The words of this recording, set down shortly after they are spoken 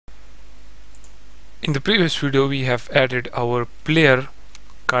In the previous video we have added our player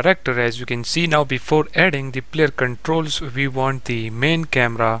character. As you can see now, before adding the player controls, we want the main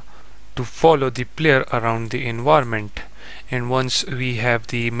camera to follow the player around the environment, and once we have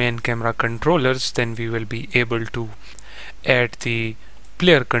the main camera controllers, then we will be able to add the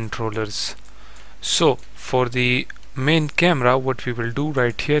player controllers. So for the main camera, what we will do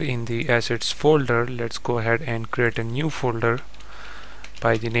right here in the assets folder, let's go ahead and create a new folder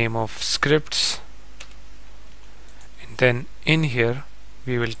by the name of scripts. Then in here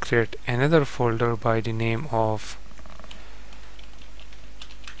we will create another folder by the name of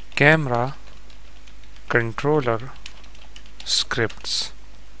camera controller scripts.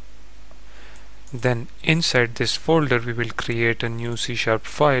 Then inside this folder we will create a new C#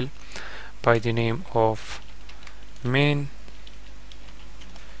 file by the name of main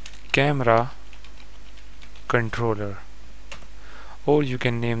camera controller, or you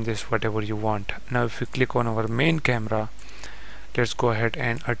can name this whatever you want. Now if we click on our main camera, let's go ahead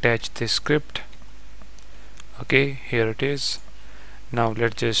and attach this script. Okay, here it is. Now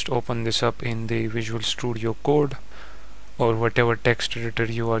let's just open this up in the Visual Studio Code or whatever text editor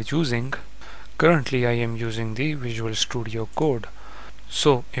you are using. Currently I am using the Visual Studio Code.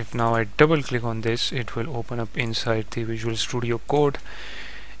 So if now I double click on this, it will open up inside the Visual Studio Code,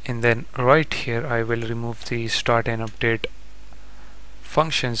 and then right here I will remove the start and update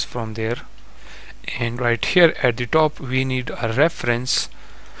functions from there, and right here at the top we need a reference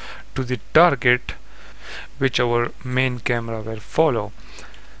to the target which our main camera will follow.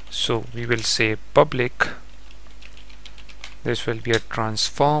 So we will say public, this will be a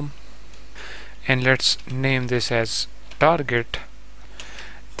transform, and let's name this as target.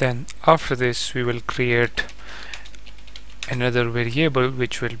 Then after this we will create another variable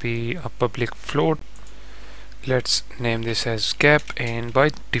which will be a public float. Let's name this as gap, and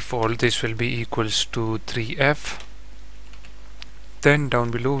by default this will be equals to 3f. Then down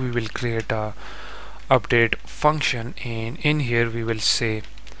below we will create a update function, and in here we will say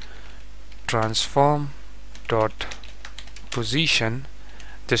transform dot position.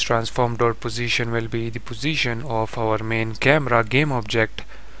 This transform dot position will be the position of our main camera game object,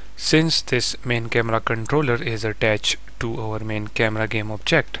 since this main camera controller is attached to our main camera game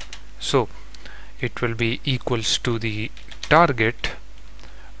object. So it will be equals to the target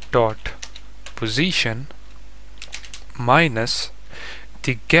dot position minus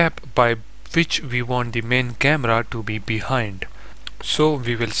the gap by which we want the main camera to be behind. So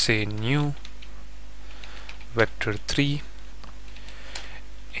we will say new vector 3.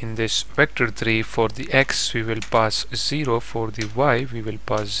 In this vector 3, for the x we will pass 0, for the y we will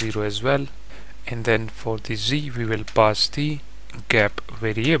pass 0 as well, and then for the z we will pass the gap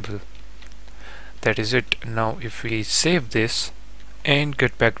variable. That is it. Now if we save this and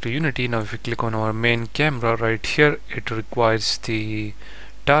get back to Unity, now if we click on our main camera, right here it requires the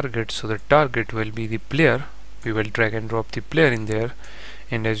target, so the target will be the player. We will drag and drop the player in there,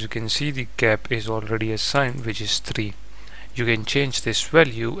 and as you can see the gap is already assigned, which is 3. You can change this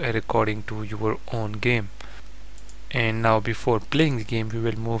value according to your own game. And now before playing the game we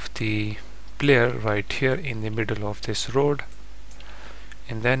will move the player right here in the middle of this road,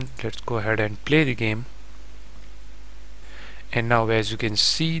 and then let's go ahead and play the game. And now as you can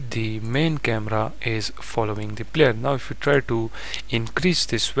see the main camera is following the player. Now if you try to increase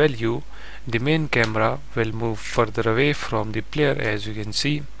this value, the main camera will move further away from the player, as you can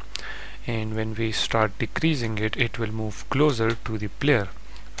see, and when we start decreasing it, it will move closer to the player.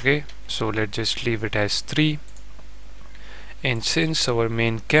 Okay, so let's just leave it as 3. And since our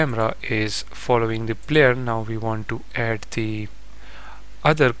main camera is following the player, now we want to add the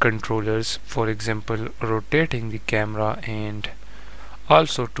other controllers, for example rotating the camera, and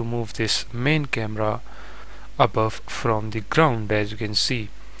also to move this main camera above from the ground, as you can see.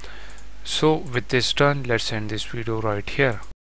 So with this done, let's end this video right here.